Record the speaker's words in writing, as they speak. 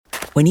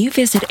When you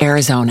visit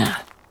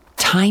Arizona,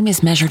 time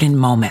is measured in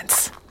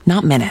moments,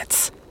 not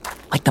minutes.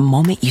 Like the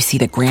moment you see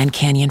the Grand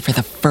Canyon for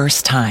the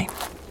first time.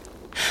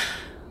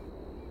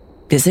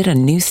 Visit a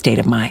new state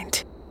of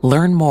mind.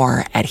 Learn more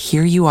at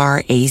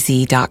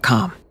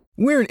hereyouareaz.com.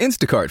 We're an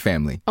Instacart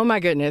family. Oh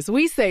my goodness,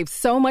 we saved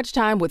so much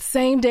time with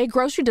same-day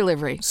grocery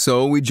delivery.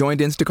 So we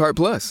joined Instacart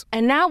Plus.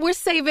 And now we're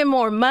saving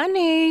more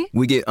money.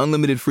 We get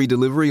unlimited free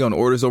delivery on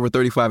orders over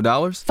 $35,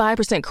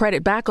 5%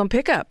 credit back on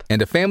pickup, and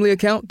a family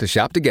account to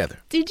shop together.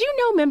 Did you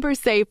know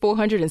members save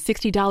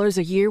 $460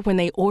 a year when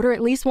they order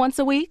at least once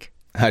a week?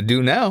 I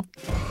do now.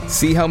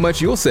 See how much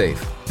you'll save.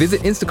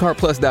 Visit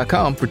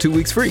instacartplus.com for 2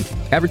 weeks free.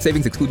 Average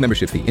savings exclude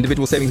membership fee.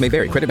 Individual savings may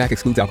vary. Credit back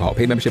excludes alcohol.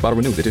 Paid membership auto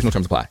renews. Additional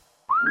terms apply.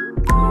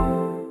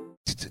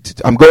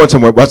 I'm going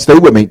somewhere, but stay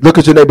with me. Look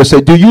at your neighbor and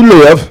say, do you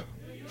live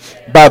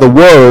by the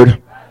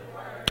word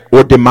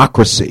or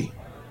democracy?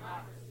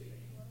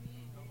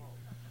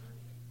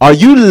 Are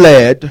you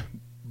led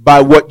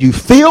by what you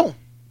feel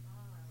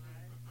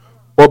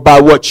or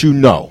by what you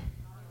know?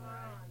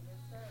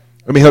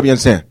 Let me help you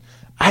understand.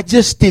 I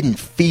just didn't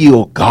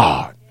feel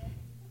God.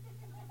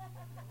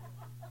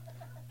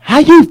 How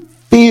you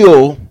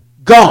feel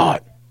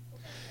God?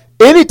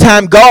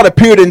 Anytime God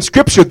appeared in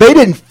Scripture, they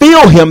didn't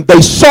feel him,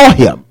 they saw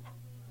him.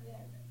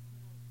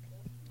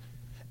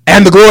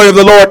 And the glory of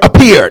the Lord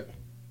appeared.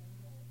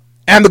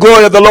 And the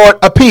glory of the Lord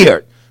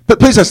appeared. But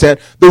please understand,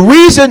 the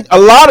reason a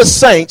lot of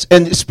saints,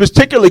 and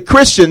particularly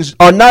Christians,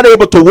 are not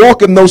able to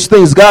walk in those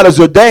things God has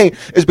ordained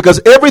is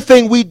because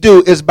everything we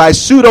do is by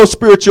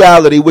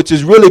pseudo-spirituality, which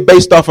is really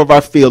based off of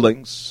our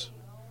feelings.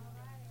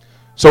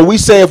 So we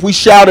say if we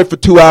shouted for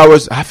 2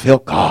 hours, I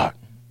felt God.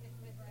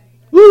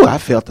 Ooh, I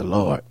felt the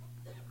Lord.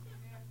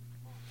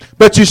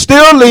 But you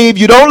still leave,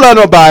 you don't love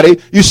nobody,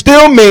 you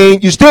still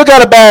mean, you still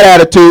got a bad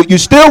attitude, you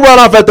still run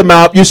off at the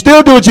mouth, you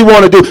still do what you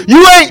want to do.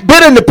 You ain't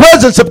been in the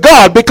presence of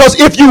God, because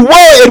if you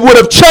were, it would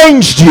have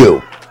changed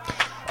you.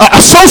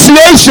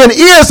 Association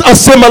is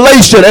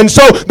assimilation, and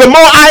so the more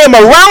I am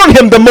around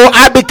him, the more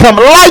I become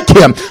like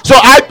him. So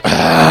all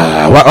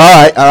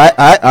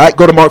right,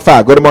 go to Mark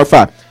 5,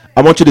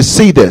 I want you to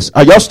see this.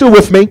 Are y'all still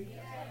with me?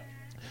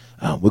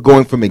 We're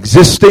going from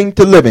existing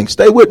to living.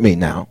 Stay with me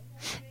now.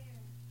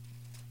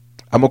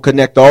 I'm going to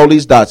connect all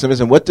these dots.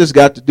 And what this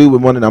got to do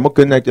with one another? I'm going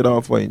to connect it all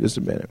for you in just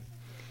a minute.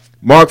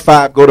 Mark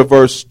 5, go to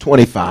verse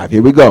 25.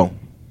 Here we go.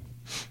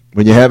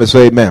 When you have it,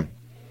 say amen.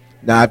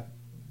 Now, I've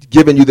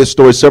given you this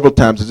story several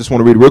times. I just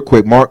want to read it real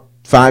quick. Mark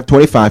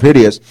 5:25. Here it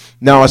is.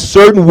 Now, a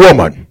certain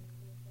woman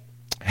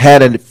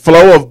had a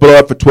flow of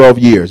blood for 12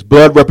 years.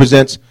 Blood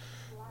represents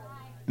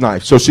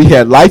life. So she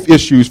had life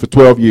issues for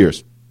 12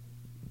 years.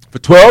 For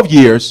 12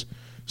 years,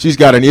 she's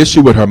got an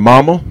issue with her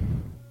mama,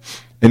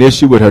 an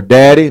issue with her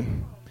daddy,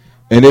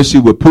 an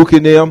issue with Pookie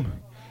and them,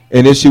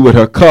 an issue with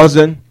her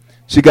cousin.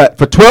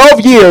 For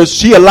 12 years,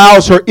 she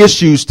allows her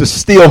issues to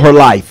steal her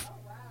life.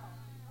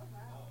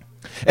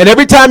 And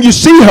every time you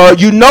see her,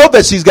 you know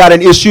that she's got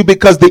an issue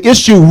because the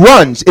issue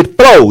runs, it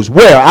flows.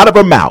 Where? Out of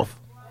her mouth.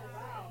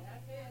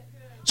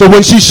 So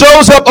when she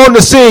shows up on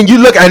the scene, you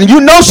look and you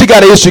know she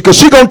got an issue because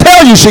she's going to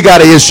tell you she got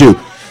an issue.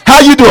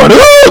 How you doing?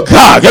 Oh,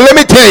 God, let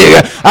me tell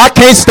you, I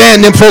can't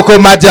stand them folk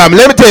on my job.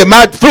 Let me tell you,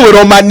 my fluid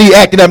on my knee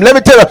acting up. Let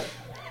me tell you,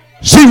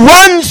 she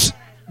runs.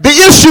 The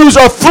issues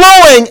are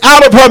flowing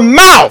out of her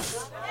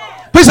mouth.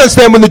 Please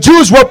understand, when the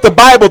Jews wrote the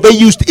Bible, they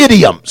used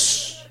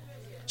idioms.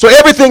 So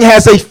everything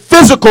has a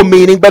physical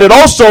meaning, but it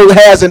also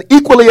has an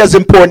equally as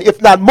important,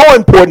 if not more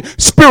important,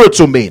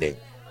 spiritual meaning.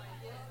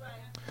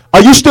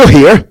 Are you still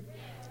here?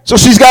 So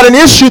she's got an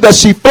issue that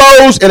she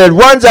flows and it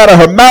runs out of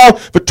her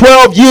mouth for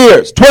 12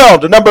 years.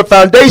 12, the number of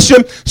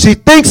foundation. She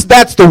thinks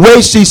that's the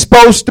way she's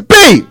supposed to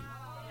be.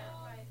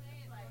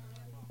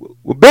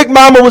 Well, Big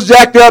Mama was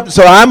jacked up,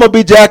 so I'm going to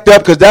be jacked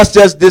up because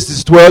this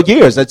is 12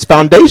 years. That's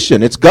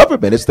foundation. It's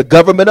government. It's the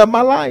government of my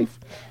life.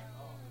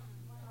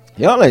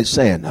 Y'all ain't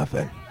saying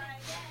nothing.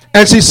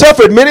 And she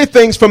suffered many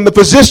things from the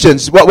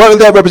physicians. What does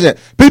that represent?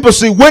 People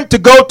she went to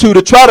go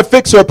to try to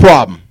fix her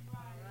problem.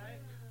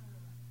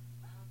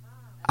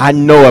 I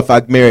know if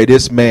I marry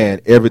this man,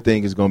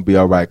 everything is going to be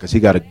all right because he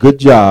got a good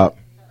job.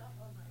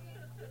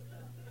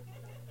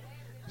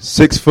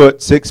 6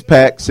 foot, 6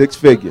 pack, 6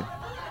 figure.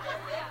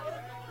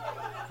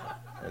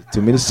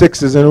 Too many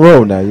sixes in a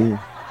row now. You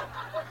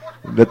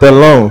let that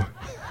alone.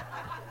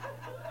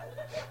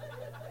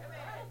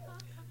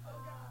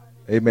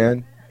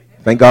 Amen.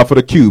 Thank God for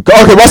the cube.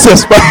 Okay, watch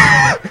this.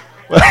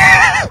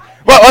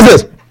 Watch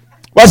this.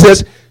 Watch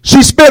this.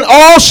 She spent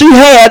all she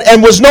had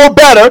and was no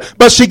better,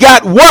 but she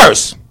got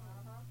worse.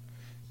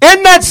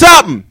 Isn't that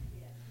something?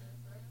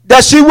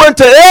 That she went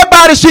to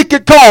everybody she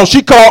could call.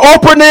 She called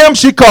Oprah and them.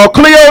 She called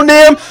Cleo and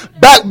them.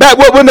 Back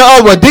when the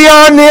other one,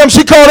 Dion and them.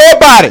 She called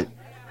everybody.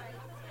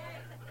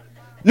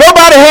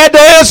 Nobody had the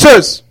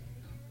answers.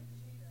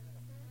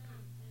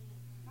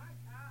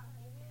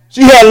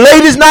 She had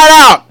ladies' night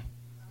out.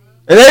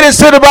 And they didn't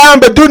sit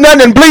around but do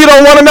nothing and bleed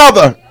on one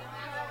another.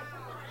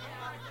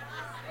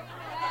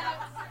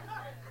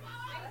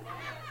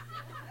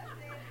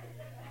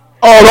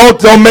 Oh,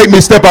 don't make me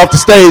step off the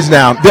stage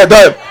now.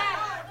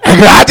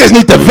 I just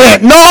need to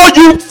vent. No,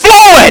 you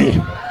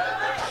flowing.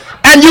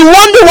 And you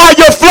wonder why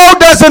your flow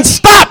doesn't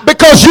stop,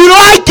 because you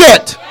like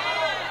it.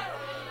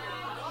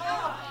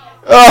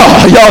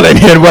 Oh, y'all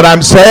didn't hear what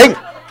I'm saying.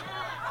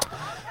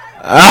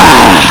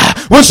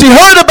 When she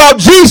heard about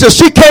Jesus,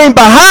 she came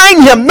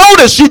behind him.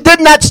 Notice she did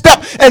not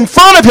step in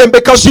front of him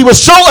because she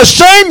was so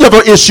ashamed of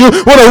her issue.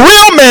 When a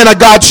real man of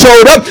God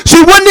showed up,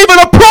 she wouldn't even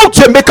approach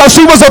him because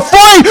she was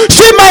afraid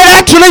she might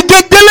actually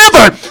get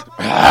delivered.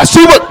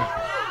 She would.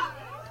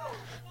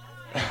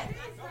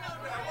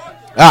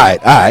 All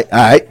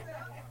right.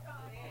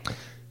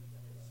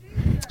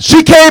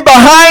 She came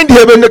behind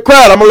him in the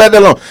crowd. I'm going to let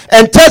that alone.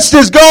 And touched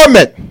his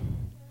garment.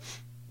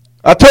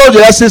 I told you,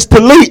 that's his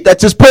talit.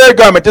 That's his prayer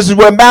garment. This is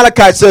where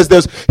Malachi says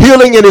there's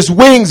healing in his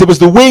wings. It was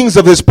the wings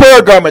of his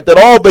prayer garment that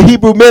all the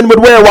Hebrew men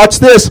would wear. Watch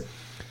this.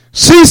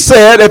 She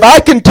said, if I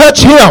can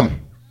touch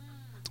him,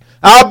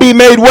 I'll be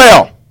made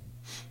well.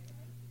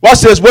 Watch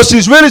this. What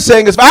she's really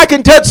saying is, if I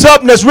can touch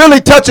something that's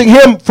really touching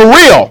him for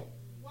real,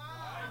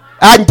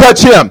 I can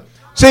touch him.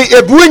 See,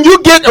 if when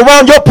you get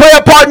around your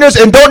prayer partners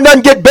and don't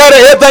nothing get better,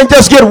 everything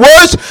just get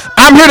worse,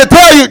 I'm here to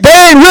tell you, they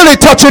ain't really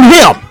touching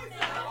him.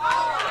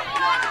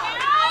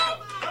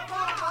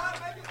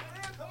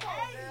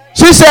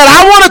 She said,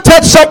 I want to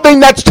touch something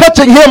that's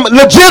touching him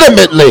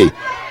legitimately.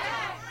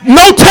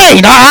 No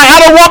taint. I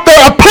don't want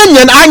their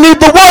opinion. I need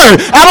the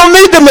word. I don't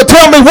need them to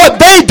tell me what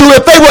they do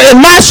if they were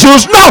in my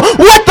shoes. No,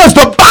 what does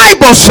the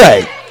Bible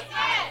say?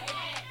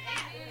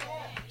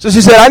 So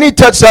she said, I need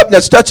to touch something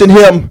that's touching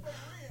him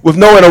with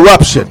no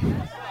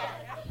interruption.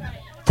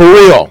 For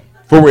real.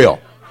 For real.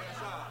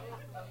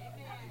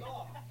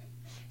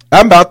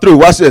 I'm about through.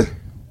 Watch this.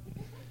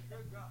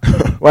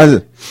 Watch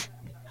this.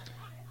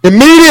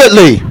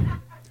 Immediately,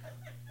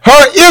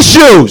 her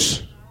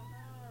issues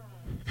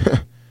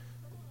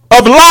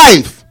of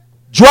life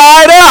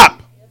dried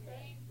up.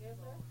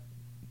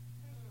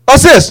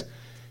 What's this?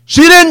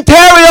 She didn't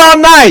tarry all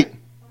night.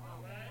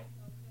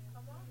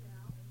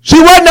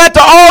 She wasn't at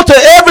the altar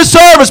every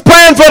service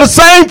praying for the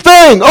same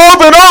thing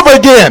over and over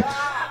again.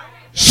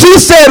 She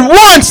said,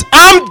 once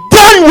I'm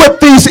done with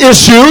these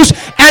issues,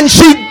 and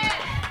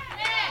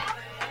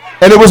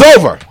it was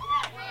over.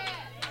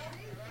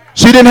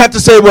 She didn't have to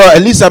say, well,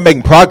 at least I'm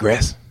making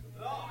progress.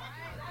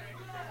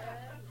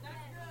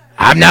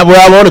 I'm not where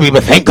I want to be,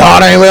 but thank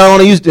God I ain't where I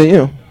want to used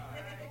to,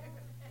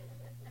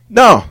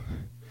 No.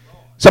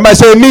 Somebody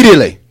say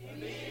immediately.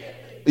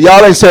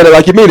 Y'all ain't said it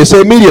like you mean it.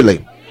 Say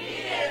immediately.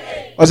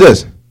 What's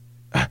this?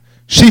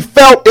 She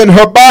felt in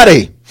her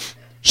body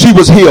she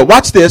was healed.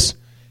 Watch this.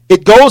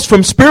 It goes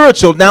from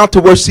spiritual now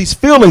to where she's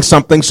feeling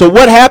something. So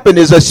what happened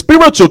is a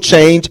spiritual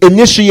change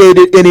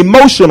initiated an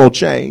emotional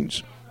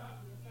change.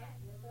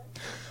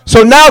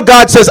 So now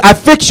God says, I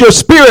fix your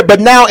spirit, but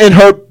now in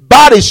her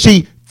body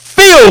she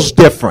feels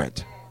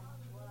different.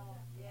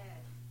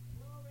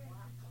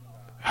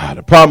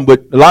 The problem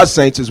with a lot of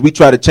saints is we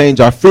try to change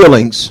our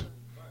feelings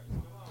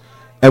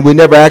and we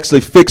never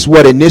actually fix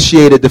what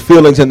initiated the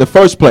feelings in the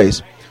first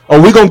place.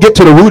 Oh, we're going to get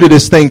to the root of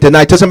this thing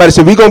tonight. Tell somebody,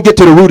 say, we're going to get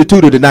to the root of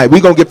tutor tonight.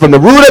 We're going to get from the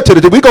rooter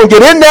to we're going to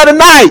get in there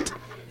tonight.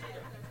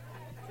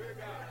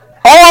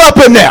 All up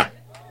in there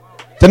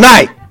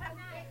tonight.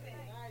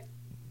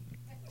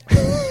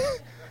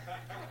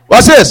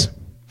 Watch this.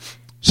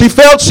 She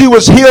felt she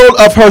was healed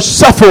of her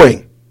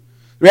suffering.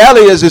 The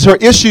reality is her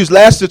issues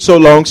lasted so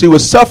long, she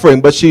was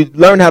suffering, but she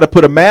learned how to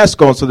put a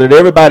mask on so that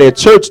everybody at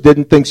church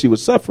didn't think she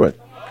was suffering.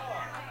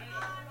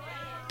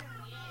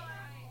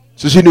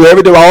 So she knew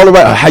every day, all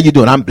around. Oh, how you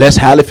doing? I'm blessed,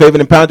 highly favored,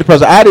 and pounded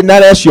present. I did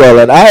not ask you all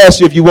that. I asked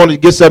you if you wanted to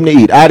get something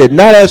to eat. I did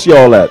not ask you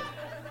all that.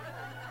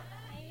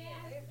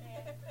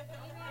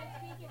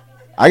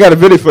 I got a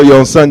video for you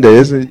on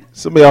Sunday.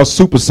 Some of y'all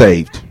super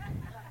saved.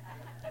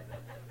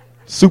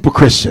 Super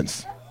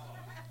Christians.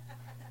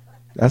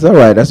 That's all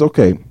right. That's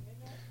okay.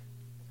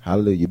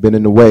 Hallelujah. You've been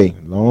in the way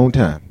a long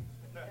time.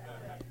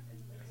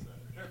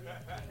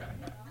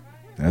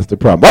 That's the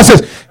problem. Watch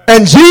this.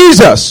 And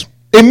Jesus,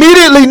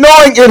 immediately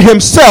knowing in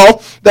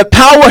himself that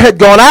power had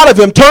gone out of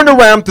him, turned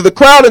around to the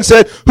crowd and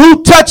said,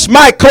 who touched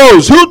my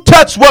clothes? Who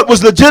touched what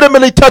was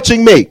legitimately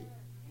touching me?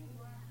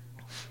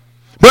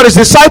 But his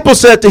disciples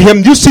said to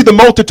him, you see the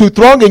multitude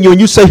thronging you and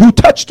you say, who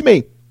touched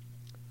me?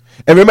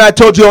 And remember I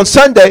told you on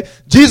Sunday,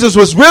 Jesus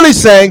was really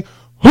saying,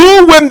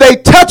 who when they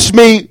touched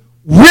me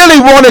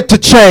really wanted to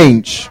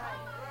change?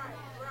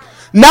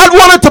 Not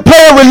wanted to play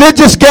a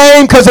religious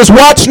game because it's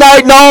watch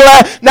night and all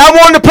that. Not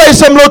wanting to play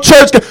some little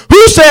church game.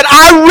 Who said,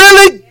 I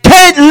really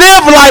can't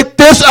live like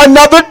this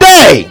another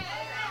day?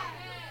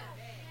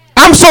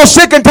 I'm so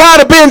sick and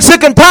tired of being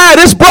sick and tired.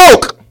 It's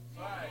broke.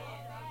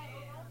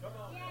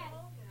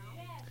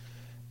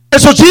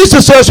 And so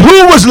Jesus says,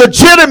 who was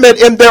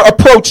legitimate in their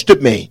approach to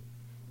me?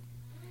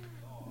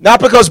 Not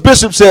because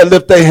Bishop said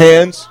lift their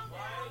hands,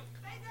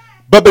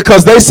 but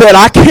because they said,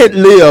 I can't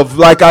live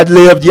like I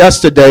lived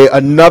yesterday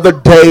another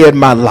day in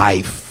my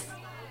life.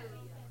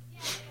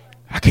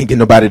 I can't get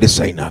nobody to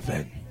say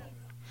nothing.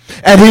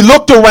 And he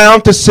looked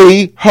around to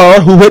see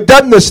her who had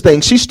done this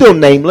thing. She's still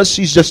nameless.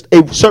 She's just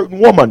a certain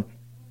woman.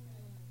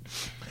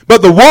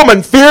 But the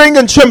woman, fearing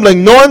and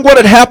trembling, knowing what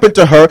had happened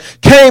to her,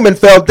 came and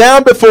fell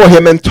down before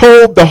him and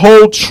told the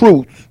whole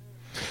truth.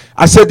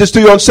 I said this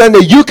to you on Sunday.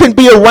 You can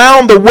be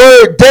around the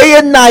word day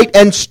and night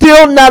and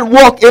still not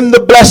walk in the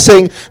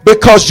blessing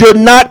because you're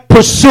not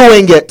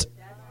pursuing it.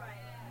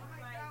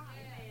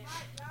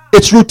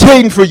 It's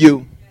routine for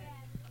you.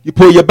 You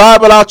pull your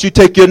Bible out, you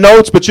take your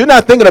notes, but you're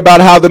not thinking about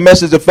how the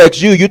message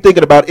affects you. You're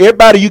thinking about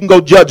everybody you can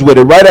go judge with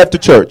it right after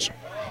church.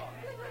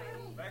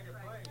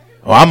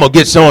 Oh, I'm going to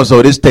get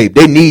so-and-so this tape.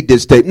 They need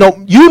this tape.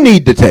 No, you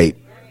need the tape.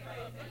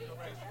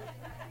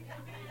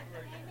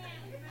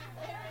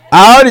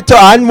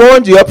 I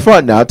warned you up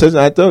front now. I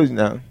told you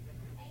now.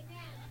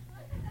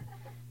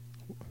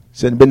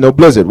 Shouldn't have been no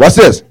blizzard. What's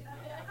this?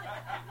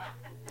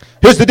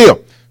 Here's the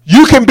deal.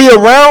 You can be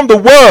around the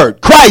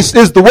Word. Christ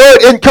is the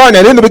Word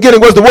incarnate. In the beginning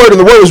was the Word, and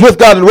the Word was with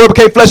God, and the Word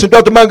became flesh and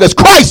dwelt among us.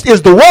 Christ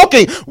is the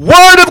walking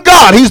Word of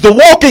God. He's the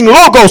walking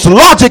logos,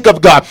 logic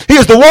of God. He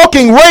is the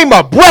walking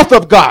rhema, breath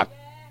of God.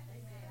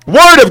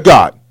 Word of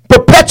God,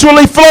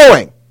 perpetually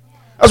flowing.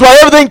 That's why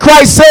everything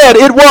Christ said,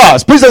 it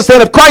was. Please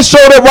understand, if Christ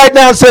showed up right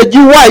now and said,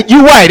 you white,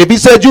 you white. If he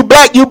said, you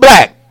black, you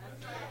black.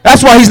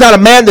 That's why he's not a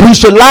man that he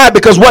should lie,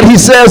 because what he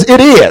says, it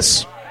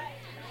is.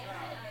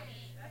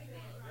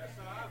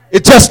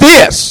 It just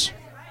is.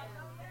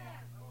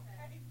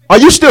 Are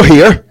you still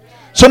here?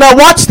 So now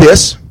watch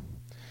this.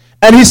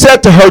 And he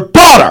said to her,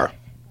 daughter.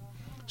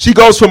 She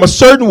goes from a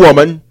certain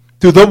woman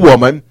to the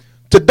woman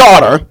to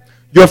daughter.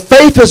 Your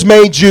faith has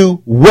made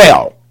you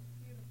well.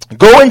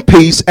 Go in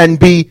peace and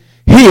be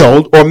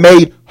healed or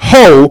made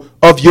whole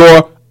of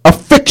your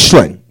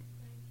affliction.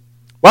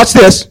 Watch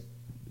this.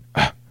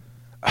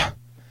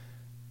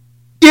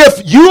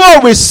 If you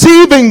are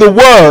receiving the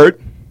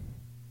word,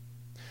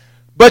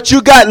 but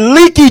you got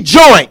leaky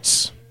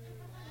joints,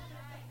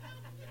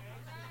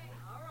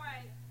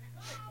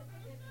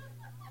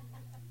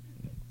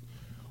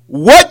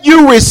 what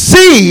you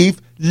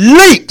receive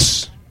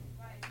leaks.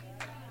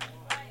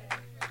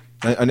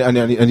 I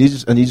need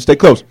you to stay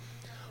close.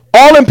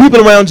 All them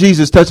people around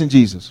Jesus touching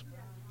Jesus.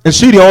 And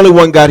she the only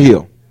one got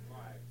healed.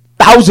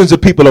 Thousands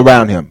of people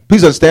around him.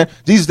 Please understand,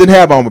 Jesus didn't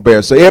have armor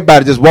bearers. So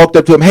everybody just walked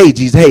up to him. Hey,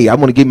 Jesus, hey, I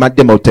want to get my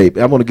demo tape.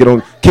 I want to get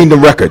on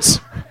Kingdom Records.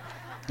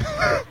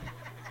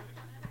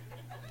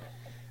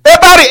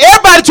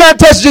 Everybody trying to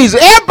touch Jesus.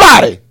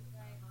 Everybody.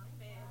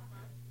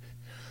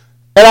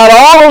 And out of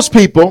all those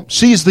people,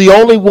 she's the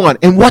only one.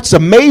 And what's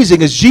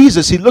amazing is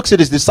Jesus, he looks at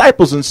his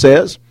disciples and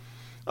says,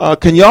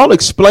 can y'all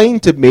explain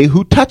to me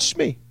who touched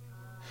me?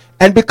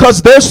 And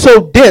because they're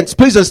so dense,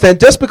 please understand,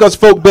 just because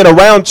folk been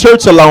around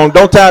church alone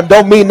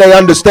don't mean they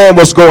understand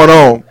what's going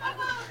on.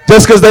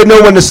 Just because they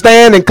know when to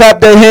stand and clap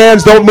their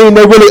hands don't mean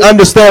they really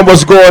understand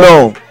what's going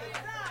on.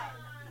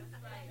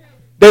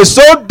 They're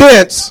so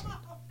dense.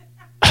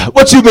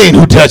 What you mean,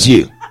 who touched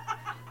you?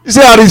 You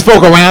see all these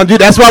folk around you?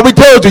 That's why we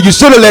told you. You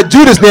should have let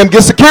Judas and them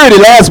get security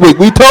last week.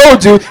 We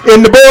told you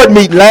in the board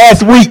meeting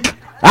last week.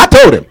 I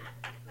told him.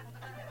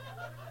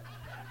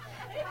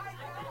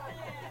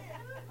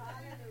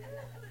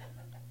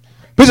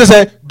 Please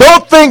say,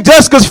 don't think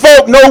just because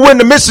folk know when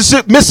the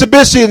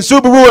Mitsubishi and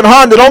Subaru and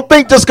Honda, don't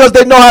think just because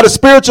they know how to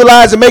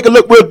spiritualize and make it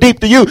look real deep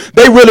to you,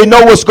 they really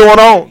know what's going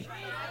on.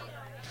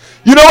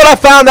 You know what I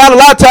found out? A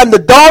lot of times the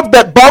dog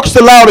that barks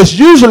the loudest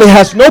usually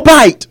has no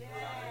bite.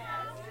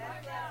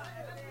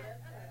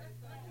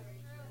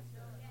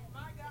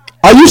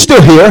 Are you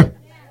still here?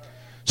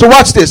 So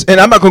watch this, and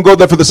I'm not going to go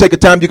there for the sake of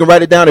time. You can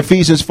write it down,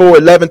 Ephesians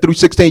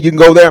 4:11-16. You can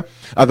go there.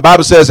 The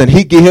Bible says, and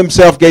he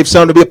himself gave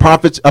some to be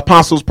prophets,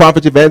 apostles,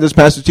 prophets, evangelists,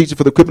 pastors, teachers,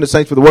 for the equipping of the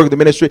saints, for the work of the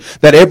ministry,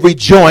 that every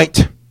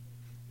joint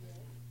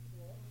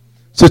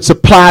should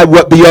supply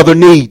what the other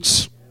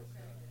needs.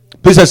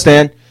 Please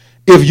understand,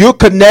 if you're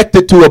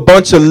connected to a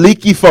bunch of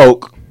leaky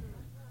folk,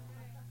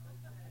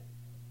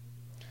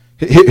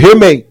 hear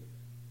me,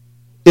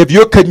 if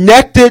you're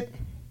connected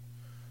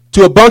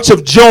to a bunch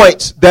of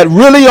joints that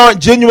really aren't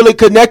genuinely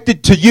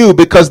connected to you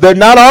because they're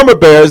not armor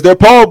bearers, they're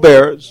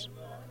pallbearers.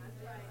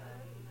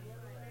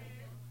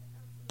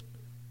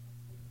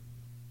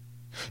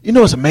 You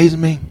know what's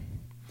amazing me?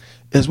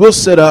 Is we'll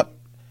sit up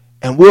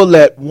and we'll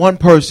let one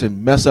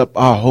person mess up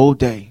our whole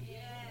day.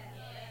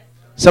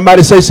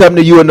 Somebody say something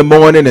to you in the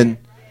morning and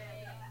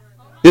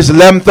it's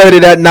 11:30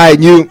 that night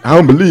and I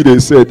don't believe they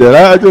said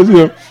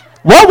that.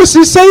 Why would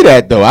she say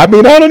that though? I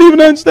mean, I don't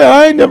even understand.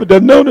 I ain't never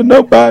done no to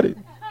nobody.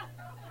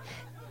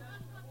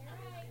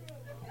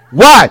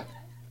 Why?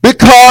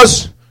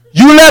 Because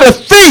you let a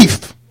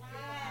thief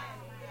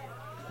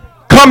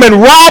come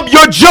and rob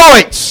your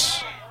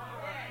joints.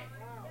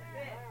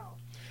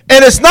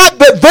 And it's not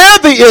that they're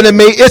the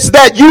enemy, it's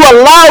that you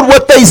allowed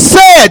what they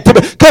said.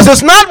 Because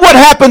it's not what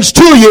happens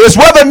to you, it's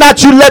whether or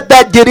not you let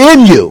that get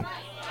in you.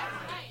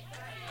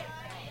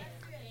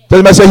 Does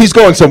anybody say he's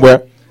going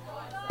somewhere?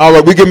 All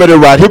right, we get ready to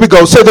ride. Here we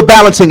go. Say the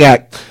balancing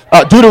act.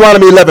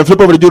 Deuteronomy 11. Flip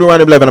over to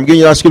Deuteronomy 11. I'm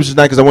giving you our scriptures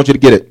tonight because I want you to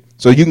get it.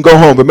 So you can go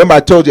home. Remember, I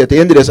told you at the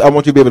end of this, I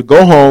want you to be able to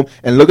go home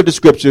and look at the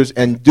scriptures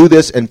and do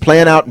this and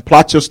plan out and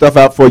plot your stuff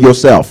out for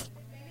yourself.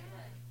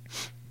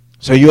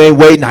 So you ain't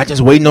waiting. I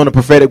just waiting on a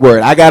prophetic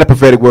word. I got a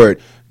prophetic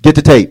word. Get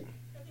the tape.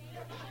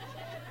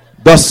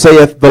 Thus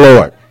saith the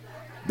Lord.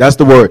 That's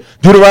the word.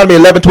 Deuteronomy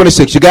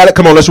 11:26. You got it?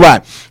 Come on, let's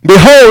ride.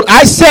 Behold,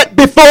 I set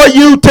before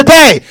you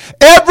today,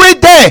 every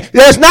day.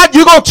 There's not,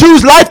 you're going to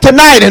choose life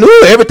tonight and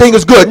everything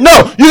is good.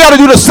 No, you got to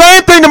do the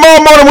same thing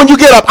tomorrow morning when you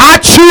get up. I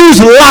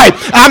choose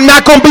life. I'm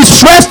not going to be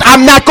stressed.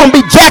 I'm not going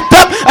to be jacked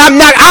up.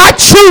 I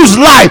choose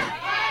life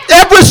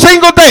every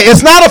single day.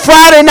 It's not a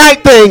Friday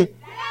night thing.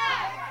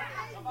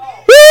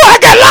 I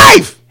got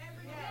life.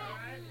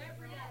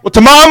 Well,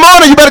 tomorrow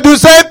morning you better do the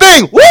same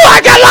thing.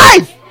 I got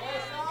life.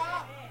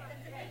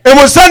 And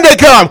when Sunday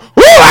comes,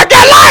 I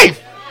got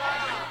life.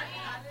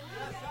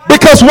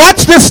 Because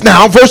watch this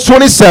now, verse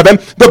 27.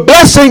 The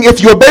blessing,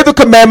 if you obey the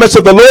commandments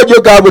of the Lord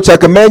your God, which I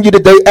command you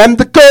today, and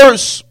the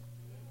curse.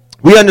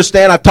 We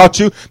understand, I taught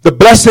you, the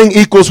blessing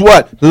equals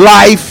what?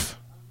 Life.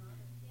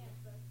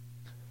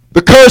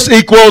 The curse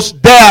equals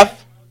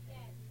death.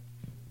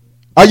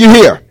 Are you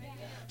here?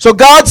 So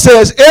God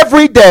says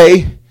every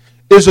day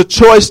is a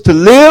choice to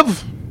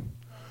live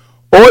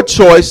or a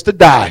choice to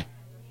die.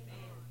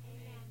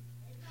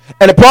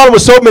 And the problem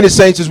with so many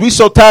saints is we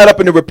so tied up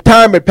in the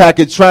retirement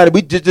package trying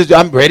to,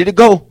 I'm ready to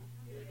go.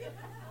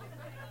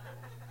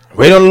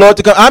 Wait on the Lord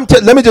to come.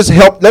 Let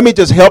me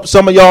just help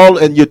some of y'all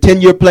and your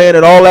 10-year plan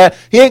and all that.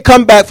 He ain't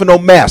come back for no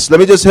mess. Let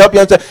me just help you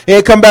understand. He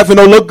ain't come back for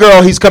no little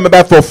girl. He's coming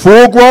back for a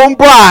full-grown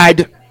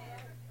bride. A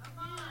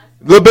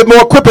little bit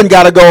more equipping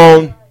got to go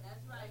on.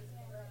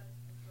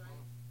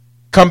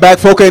 Come back,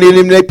 folk ain't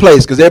in their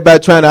place because everybody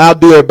trying to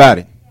outdo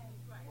everybody.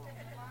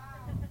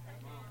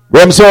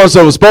 Reverend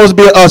so-and-so was supposed to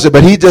be an usher,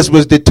 but he just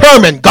was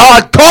determined.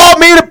 God called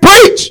me to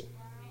preach.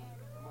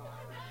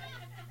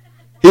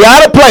 He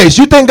out of place.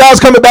 You think God's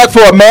coming back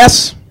for a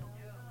mess?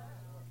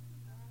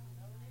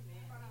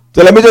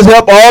 So let me just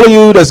help all of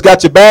you that's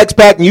got your bags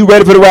packed and you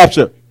ready for the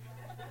rapture.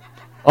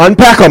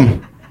 Unpack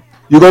them.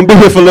 You're going to be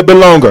here for a little bit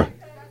longer.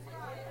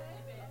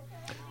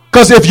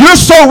 Because if you're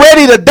so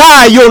ready to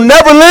die, you'll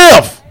never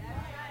live.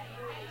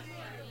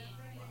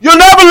 You'll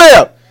never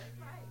live.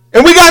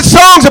 And we got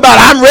songs about,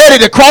 I'm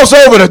ready to cross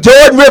over the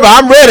Jordan River.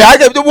 I'm ready.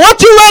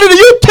 What you ready to?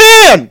 You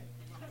 10.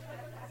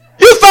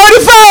 You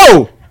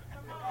 34.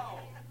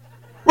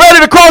 Ready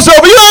to cross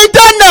over. You ain't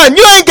done nothing.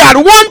 You ain't got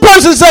one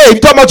person saved. You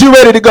talking about you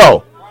ready to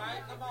go.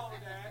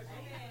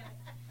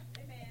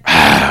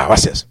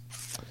 What's this?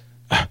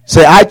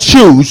 Say, I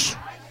choose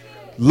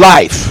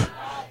life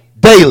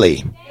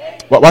daily.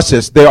 What's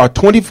this? There are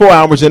 24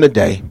 hours in a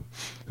day.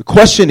 The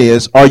question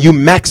is, are you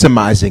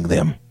maximizing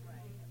them?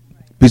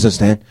 Please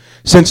understand.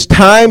 Since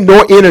time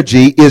nor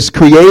energy is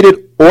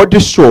created or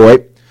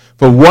destroyed,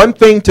 for one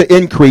thing to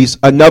increase,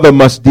 another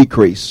must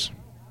decrease.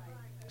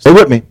 Stay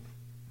with me.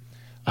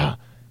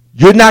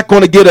 You're not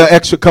going to get an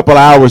extra couple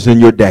hours in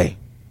your day.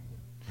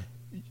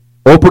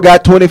 Oprah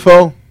got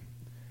 24.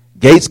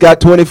 Gates got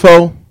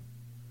 24.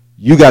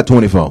 You got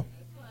 24.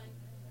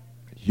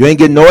 You ain't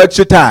getting no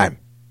extra time.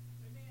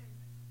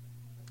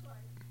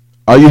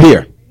 Are you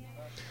here?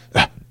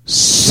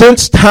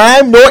 Since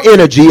time nor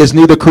energy is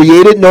neither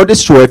created nor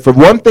destroyed, for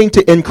one thing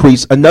to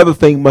increase, another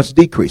thing must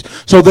decrease.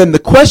 So then the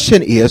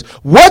question is,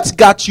 what's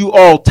got you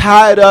all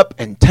tied up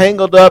and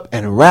tangled up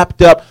and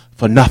wrapped up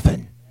for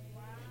nothing?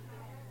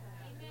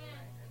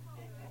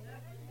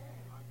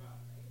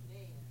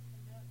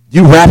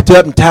 You wrapped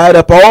up and tied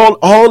up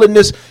all in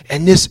this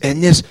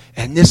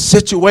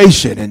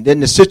situation. And then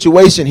the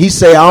situation, he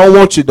say, I don't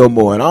want you no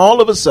more. And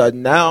all of a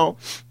sudden now,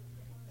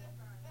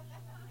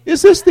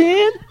 is this the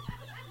end?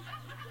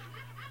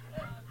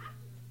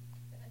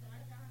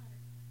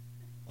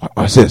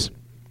 What's this?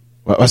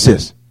 What's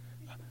this?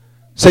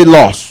 Say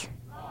loss.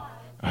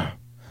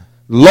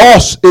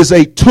 Loss is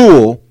a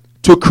tool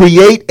to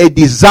create a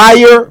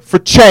desire for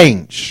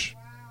change.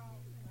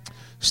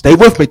 Stay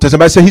with me. Does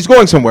somebody say he's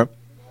going somewhere?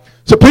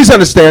 So please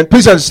understand.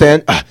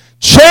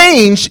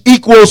 Change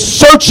equals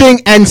searching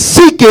and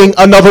seeking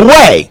another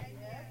way.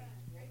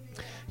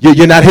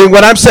 You're not hearing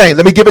what I'm saying.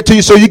 Let me give it to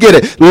you so you get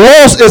it.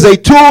 Loss is a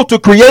tool to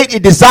create a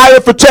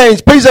desire for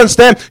change. Please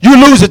understand, you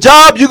lose a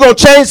job, you're going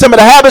to change some of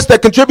the habits that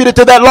contributed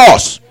to that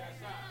loss.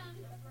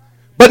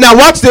 But now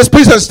watch this.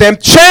 Please understand,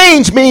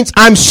 change means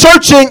I'm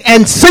searching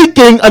and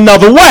seeking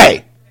another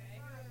way.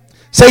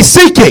 Say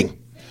seeking.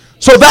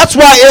 So that's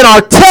why in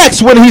our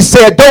text when he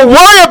said, don't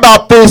worry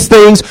about these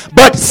things,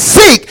 but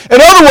seek.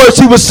 In other words,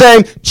 he was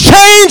saying,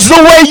 change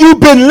the way you've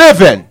been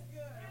living.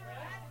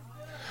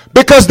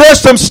 Because there's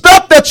some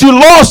stuff that you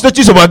lost that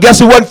you said, well, I guess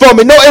it wasn't for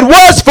me. No, it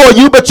was for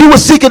you, but you were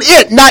seeking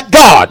it, not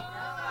God.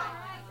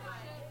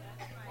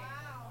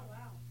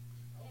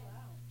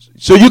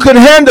 So you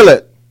couldn't handle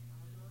it.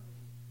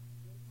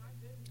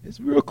 It's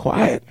real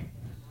quiet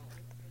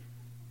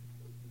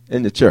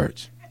in the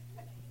church.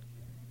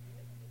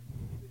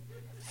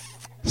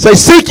 Say,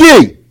 seek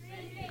ye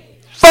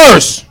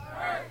first.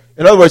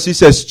 In other words, he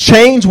says,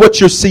 change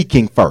what you're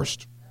seeking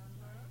first.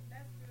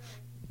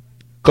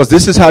 Because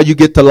this is how you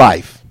get to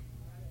life.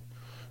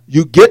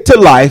 You get to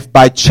life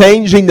by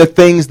changing the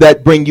things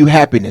that bring you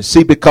happiness.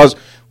 See, because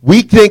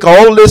we think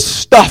all this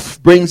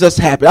stuff brings us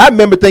happiness. I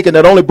remember thinking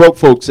that only broke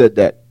folks said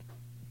that.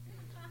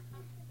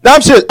 Now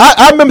I'm serious.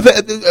 I remember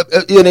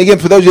that, and again,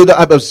 for those of you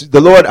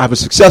that I was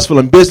successful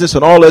in business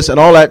and all this and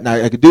all that, and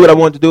I could do what I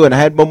wanted to do, and I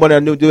had more money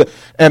than I knew to do it.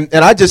 And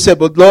I just said,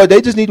 well, Lord,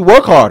 they just need to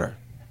work harder.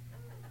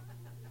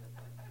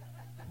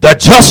 The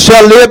just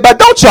shall live by.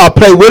 Don't y'all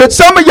play with it.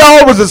 Some of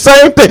y'all was the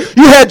same thing.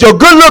 You had your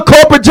good little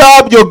corporate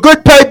job, your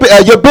good paper,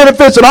 your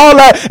benefits and all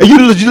that, and you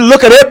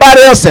look at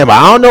everybody else saying,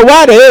 well, I don't know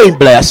why they ain't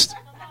blessed.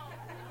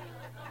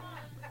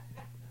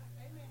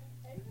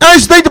 I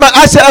used to think about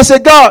it. I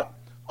said, God,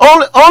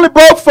 only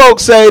broke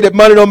folks say that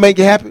money don't make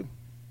you happy.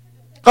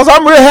 Because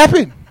I'm real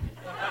happy.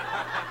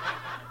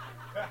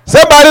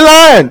 Somebody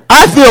lying.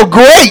 I feel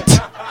great.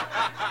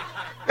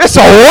 It's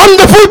a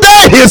wonderful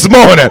day this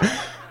morning.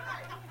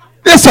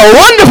 It's a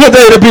wonderful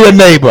day to be a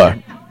neighbor.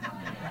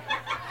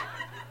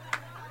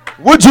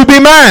 Would you be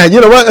mine?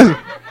 You know what?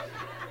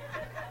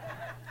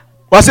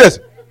 Watch this.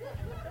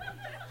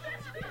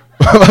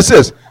 Watch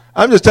this.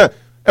 I'm just telling.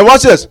 And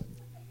watch this.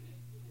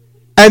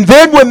 And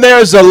then when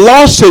there's a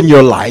loss in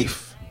your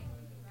life,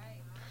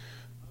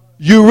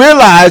 you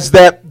realize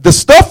that the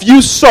stuff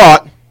you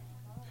sought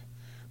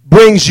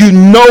brings you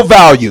no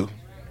value.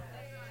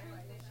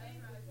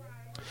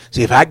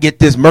 See, if I get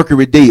this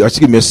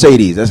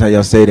Mercedes, that's how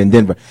y'all say it in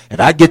Denver. If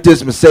I get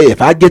this Mercedes,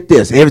 if I get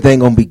this, everything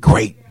going to be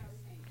great.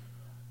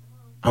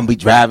 I'm going to be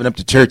driving up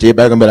to church.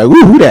 Everybody going to be like,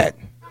 ooh, who that?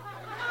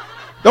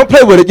 Don't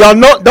play with it. Y'all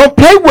know, don't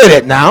play with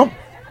it now.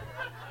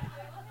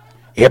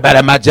 Everybody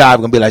at my job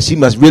going to be like, she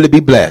must really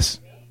be blessed.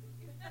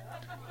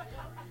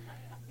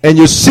 And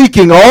you're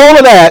seeking all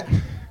of that.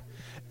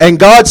 And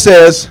God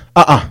says,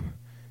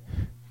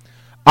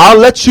 I'll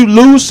let you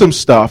lose some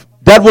stuff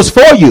that was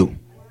for you.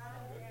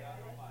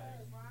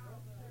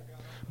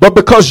 But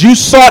because you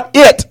sought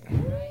it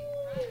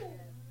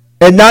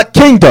and not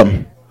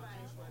kingdom,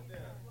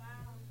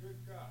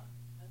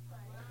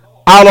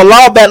 I'll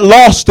allow that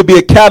loss to be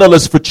a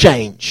catalyst for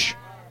change.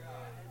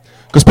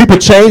 Because people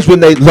change when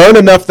they learn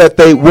enough that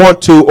they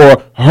want to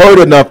or heard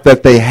enough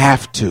that they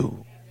have to.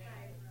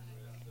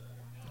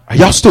 Are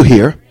y'all still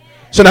here?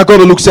 So now go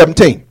to Luke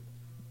 17.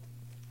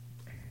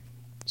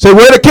 Say,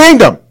 we're the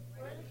kingdom.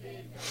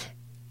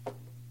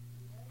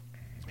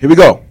 Here we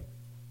go.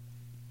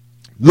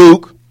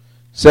 Luke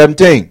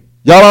 17.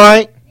 Y'all all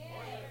right?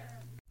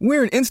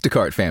 We're an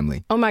Instacart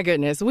family. Oh my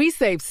goodness, we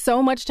saved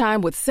so much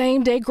time with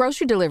same-day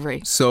grocery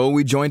delivery. So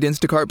we joined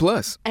Instacart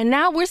Plus. And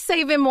now we're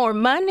saving more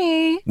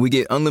money. We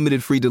get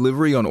unlimited free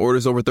delivery on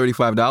orders over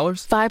 $35.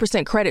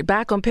 5% credit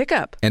back on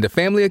pickup. And a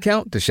family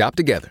account to shop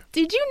together.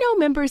 Did you know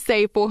members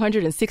save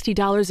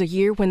 $460 a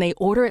year when they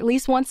order at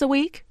least once a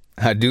week?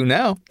 I do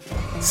now.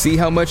 See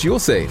how much you'll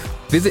save.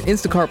 Visit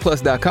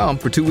instacartplus.com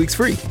for 2 weeks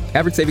free.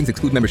 Average savings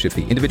exclude membership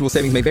fee. Individual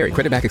savings may vary.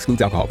 Credit back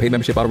excludes alcohol. Paid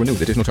membership auto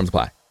renews. Additional terms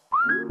apply.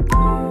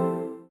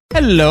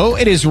 Hello,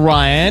 it is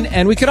Ryan,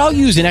 and we could all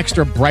use an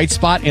extra bright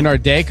spot in our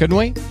day, couldn't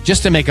we?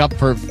 Just to make up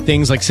for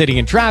things like sitting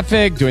in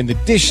traffic, doing the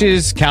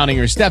dishes, counting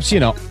your steps,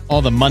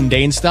 all the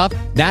mundane stuff.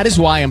 That is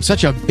why I'm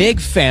such a big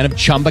fan of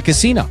Chumba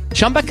Casino.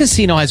 Chumba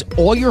Casino has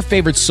all your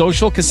favorite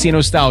social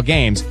casino-style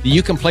games that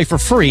you can play for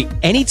free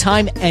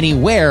anytime,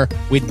 anywhere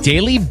with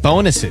daily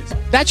bonuses.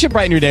 That should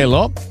brighten your day a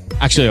little.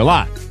 Actually, a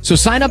lot. So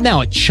sign up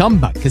now at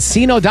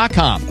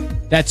ChumbaCasino.com.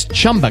 That's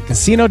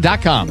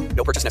ChumbaCasino.com.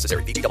 No purchase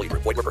necessary. VGW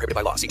Group. Void where prohibited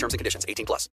by law. See terms and conditions. 18+.